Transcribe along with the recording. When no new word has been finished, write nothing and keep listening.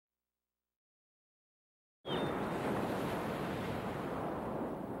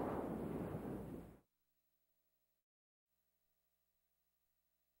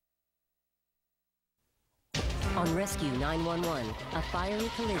On Rescue 911, a fiery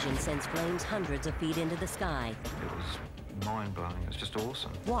collision sends flames hundreds of feet into the sky. It was mind-blowing. It was just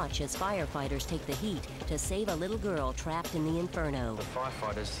awesome. Watch as firefighters take the heat to save a little girl trapped in the Inferno. The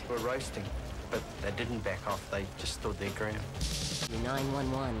firefighters were roasting, but they didn't back off. They just stood their ground.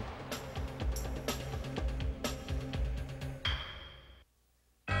 911.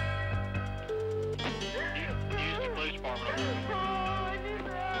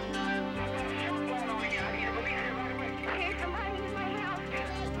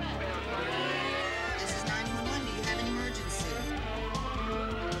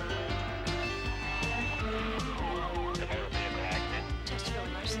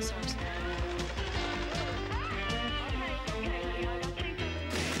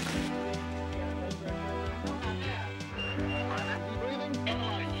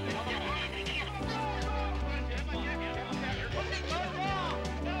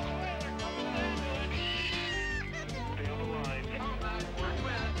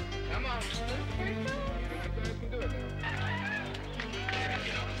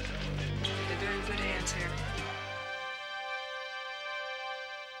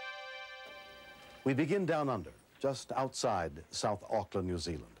 We begin down under, just outside South Auckland, New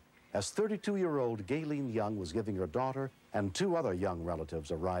Zealand, as 32-year-old Gayleen Young was giving her daughter and two other young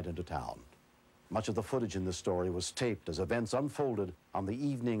relatives a ride into town. Much of the footage in this story was taped as events unfolded on the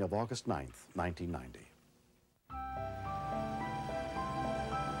evening of August 9th, 1990.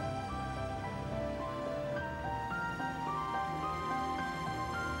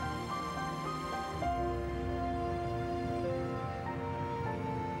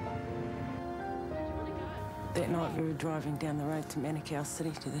 That night we were driving down the road to Manukau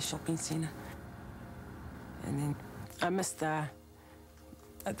City to the shopping centre. And then I missed the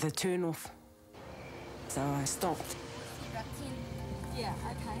turn-off, so I stopped. About 10. Yeah,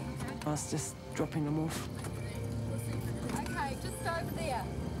 okay. I was just dropping them off. Okay, just over there.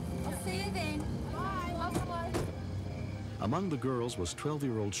 I'll see you then. Bye. Bye. Among the girls was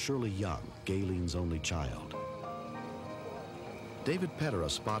 12-year-old Shirley Young, Gayleen's only child. David Petera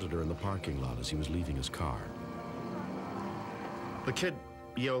spotted her in the parking lot as he was leaving his car. The kid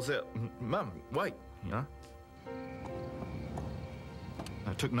yells out, "Mum, wait," you know.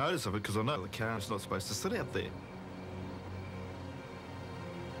 I took notice of it because I know the car is not supposed to sit out there.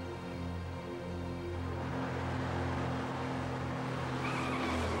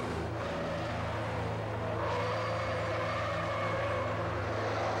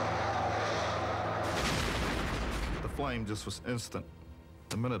 The flame just was instant.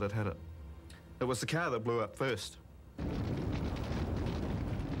 The minute it hit it. It was the car that blew up first.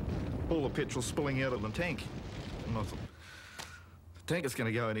 All the petrol spilling out of the tank. And I thought, the tank is going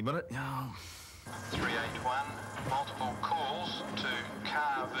to go any minute. 381, multiple calls to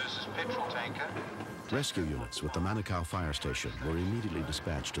car versus petrol tanker. Rescue units with the Manukau Fire Station were immediately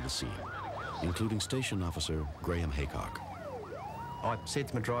dispatched to the scene, including Station Officer Graham Haycock. I said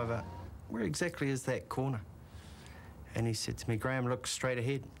to my driver, "Where exactly is that corner?" And he said to me, "Graham, look straight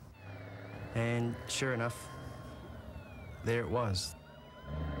ahead." And sure enough, there it was.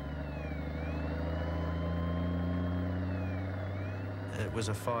 It was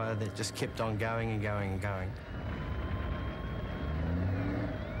a fire that just kept on going and going and going.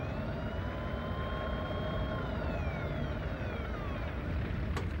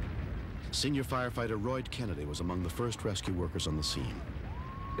 Senior firefighter Royd Kennedy was among the first rescue workers on the scene.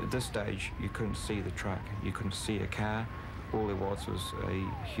 At this stage, you couldn't see the truck. You couldn't see a car. All there was a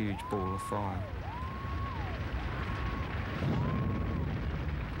huge ball of fire.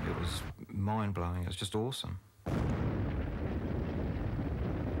 It was mind-blowing. It was just awesome.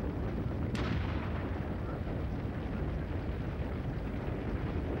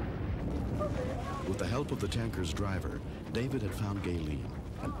 With the help of the tanker's driver, David had found Gayleen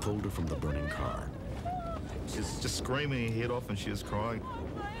and pulled her from the burning car. She was just screaming her head off and she was crying.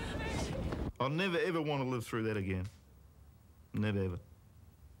 I'll never ever want to live through that again. Never ever.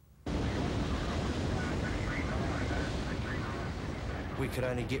 We could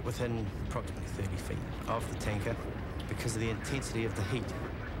only get within approximately 30 feet of the tanker because of the intensity of the heat.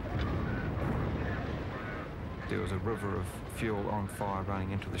 There was a river of fuel on fire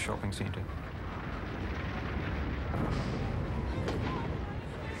running into the shopping centre.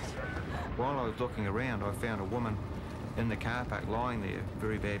 While I was looking around, I found a woman in the car park lying there,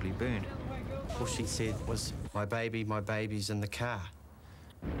 very badly burned. All she said was, my baby's in the car.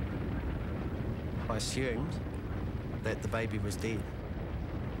 I assumed that the baby was dead.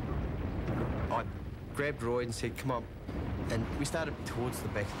 I grabbed Roy and said, "Come on." And we started towards the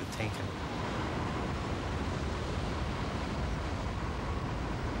back of the tanker.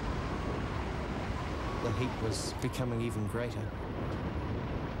 the heat was becoming even greater.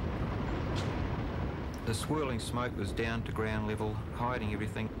 The swirling smoke was down to ground level, hiding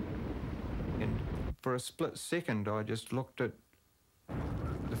everything. And for a split second, I just looked at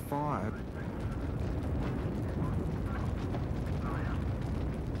the fire.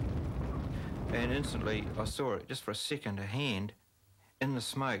 And instantly, I saw it, just for a second, a hand in the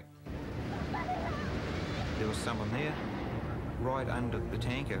smoke. There was someone there, right under the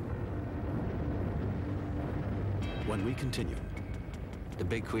tanker. When we continue, the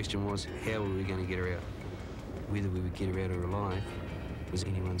big question was, how were we going to get her out? Whether we would get her out or alive was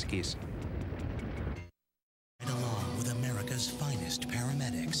anyone's guess. Along with America's finest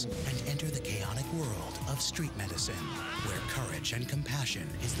paramedics and enter the chaotic world of street medicine, where courage and compassion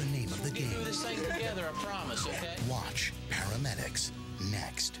is the name of the game. We can do this thing together, I promise, okay? Watch Paramedics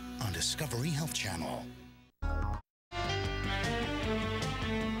next on Discovery Health Channel.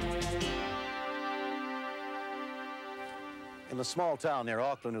 in a small town near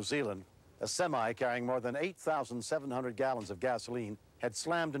Auckland, New Zealand, a semi carrying more than 8,700 gallons of gasoline had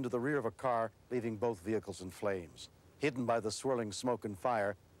slammed into the rear of a car, leaving both vehicles in flames. Hidden by the swirling smoke and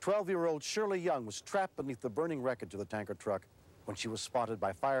fire, 12-year-old Shirley Young was trapped beneath the burning wreckage of the tanker truck when she was spotted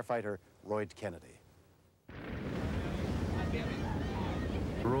by firefighter Royd Kennedy.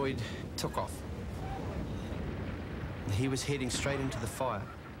 Royd took off. He was heading straight into the fire.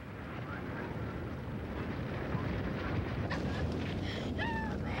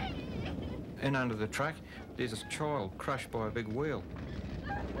 In under the truck, there's a child crushed by a big wheel.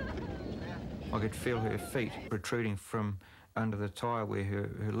 I could feel her feet protruding from under the tyre where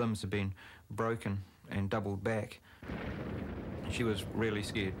her limbs had been broken and doubled back. She was really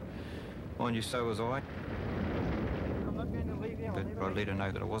scared. Mind you, so was I. But I let her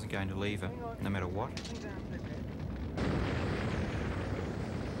know that I wasn't going to leave her, no matter what.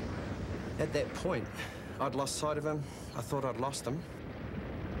 At that point, I'd lost sight of him. I thought I'd lost him.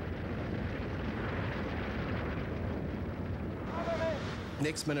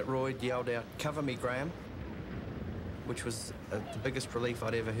 Next minute, Royd yelled out, "Cover me, Graham," which was the biggest relief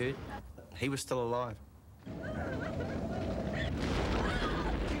I'd ever heard. He was still alive.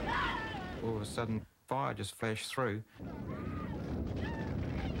 All of a sudden, fire just flashed through.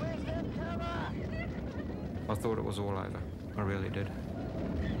 I thought it was all over. I really did.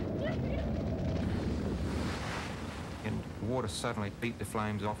 And water suddenly beat the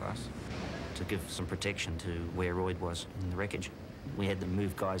flames off us. To give some protection to where Royd was in the wreckage, we had to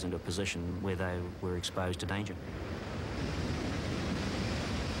move guys into a position where they were exposed to danger.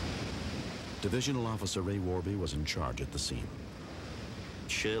 Divisional Officer Ray Warby was in charge at the scene.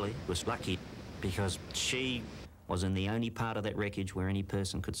 Shirley was lucky because she was in the only part of that wreckage where any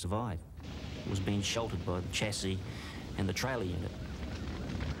person could survive. It was being sheltered by the chassis and the trailer unit.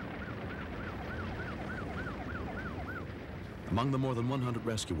 Among the more than 100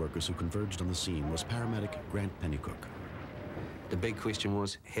 rescue workers who converged on the scene was paramedic Grant Pennycook. The big question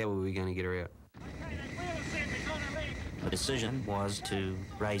was, how were we going to get her out? The decision was to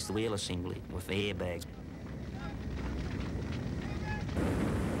raise the wheel assembly with the airbags.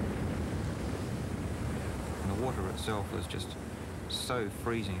 And the water itself was just so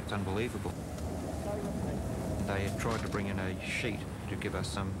freezing, it's unbelievable. They had tried to bring in a sheet to give us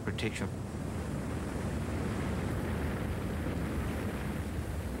some protection.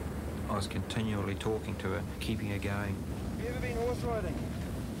 I was continually talking to her, keeping her going. Have you ever been horse riding?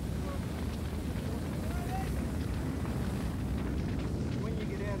 When you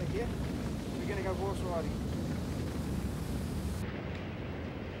get out of here, we're going to go horse riding.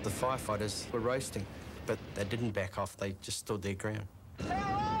 The firefighters were roasting, but they didn't back off. They just stood their ground.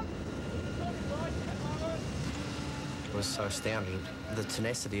 I was so astounded at the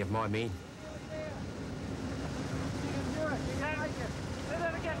tenacity of my men.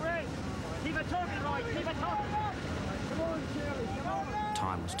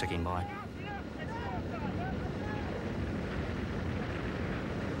 Time was ticking by.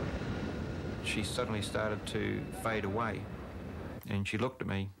 She suddenly started to fade away, and she looked at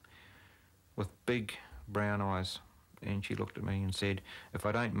me with big brown eyes, and she looked at me and said, "If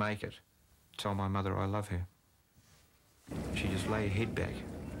I don't make it, tell my mother I love her." She just lay her head back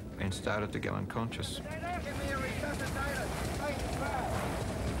and started to go unconscious.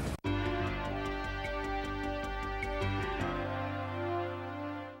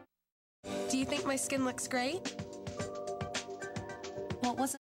 Do you think my skin looks great? What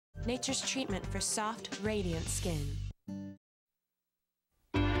was it? Nature's treatment for soft, radiant skin.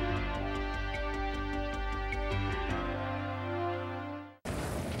 A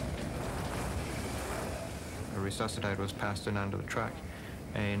resuscitator was passed in under the truck,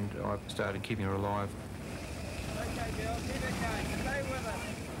 and I started keeping her alive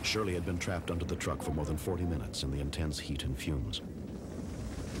Shirley had been trapped under the truck for more than 40 minutes in the intense heat and fumes.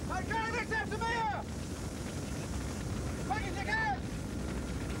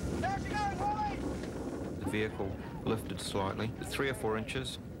 The vehicle lifted slightly, 3 or 4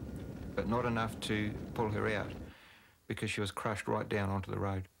 inches, but not enough to pull her out because she was crushed right down onto the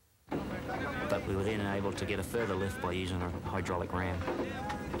road. But we were then able to get a further lift by using a hydraulic ram.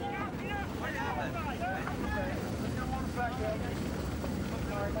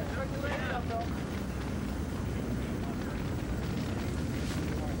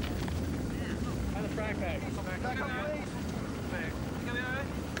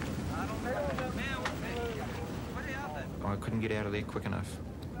 I couldn't get out of there quick enough.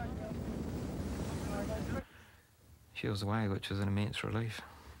 She was away, which was an immense relief.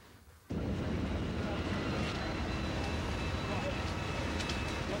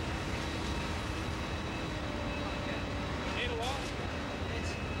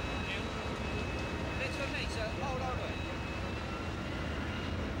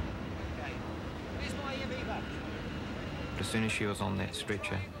 As soon as she was on that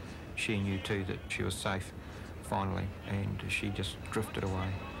stretcher, she knew too that she was safe, finally, and she just drifted away.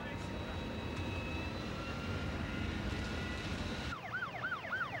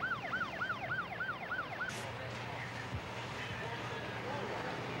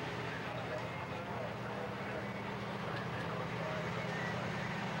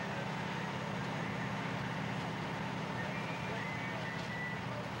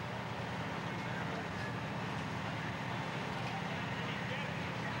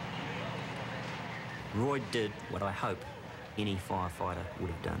 Roy did what I hope any firefighter would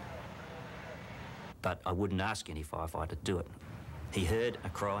have done. But I wouldn't ask any firefighter to do it. He heard a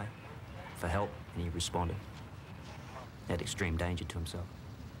cry for help and he responded at extreme danger to himself.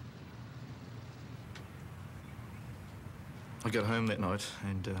 I got home that night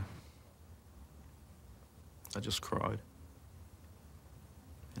and I just cried.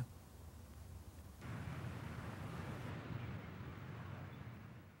 Yeah.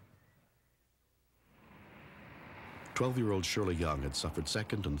 12-year-old Shirley Young had suffered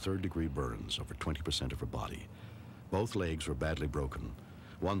 2nd and 3rd degree burns over 20% of her body. Both legs were badly broken,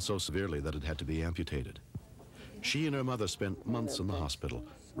 one so severely that it had to be amputated. She and her mother spent months in the hospital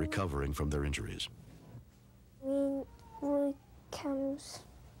recovering from their injuries. When Roy comes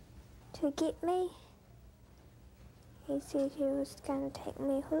to get me, he said he was going to take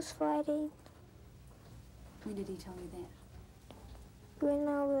me horse riding. When did he tell you that? When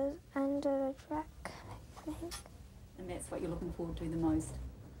I was under the truck, I think. And that's what you're looking forward to the most?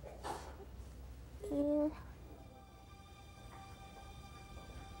 Yeah.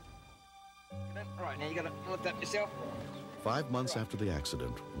 Right, now you got to lift up yourself. 5 months after the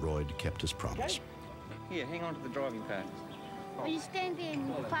accident, Roy kept his promise. Here, hang on to the driving part. Will you stand there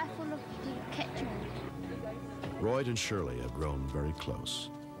and fight for the catch me? Roy and Shirley have grown very close,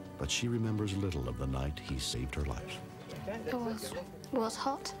 but she remembers little of the night he saved her life. It was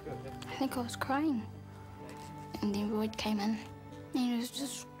hot. I think I was crying. And then Roy came in and he was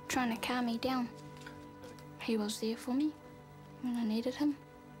just trying to calm me down. He was there for me when I needed him.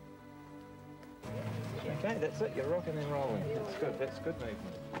 Okay, that's it. You're rocking and rolling. That's good. That's good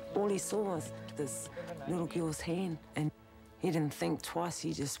movement. All he saw was this little girl's hand, and he didn't think twice,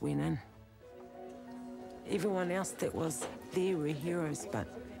 he just went in. Everyone else that was there were heroes, but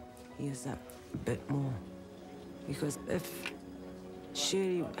he was a bit more. Because if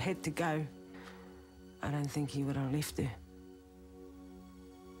Shirley had to go, I don't think he would have left her.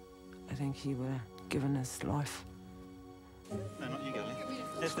 I think he would have given his life. No, not you, Gully.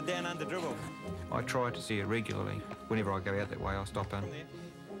 That's the down under dribble. I try to see her regularly. Whenever I go out that way, I stop in.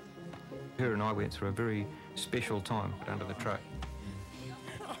 Her and I went through a very special time under the truck.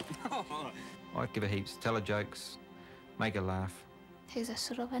 I'd give her heaps, tell her jokes, make her laugh. He's a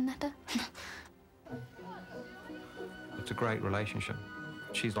sort of a nutter. It's a great relationship.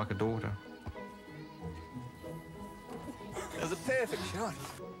 She's like a daughter. That was a perfect shot.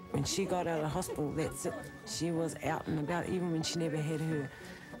 When she got out of hospital, that's it. She was out and about, even when she never had her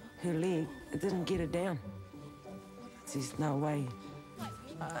leg. It didn't get her down. There's no way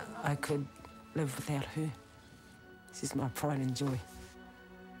I could live without her. She's my pride and joy.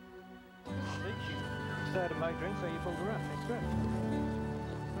 Started motoring, so you pulled her up. That's good.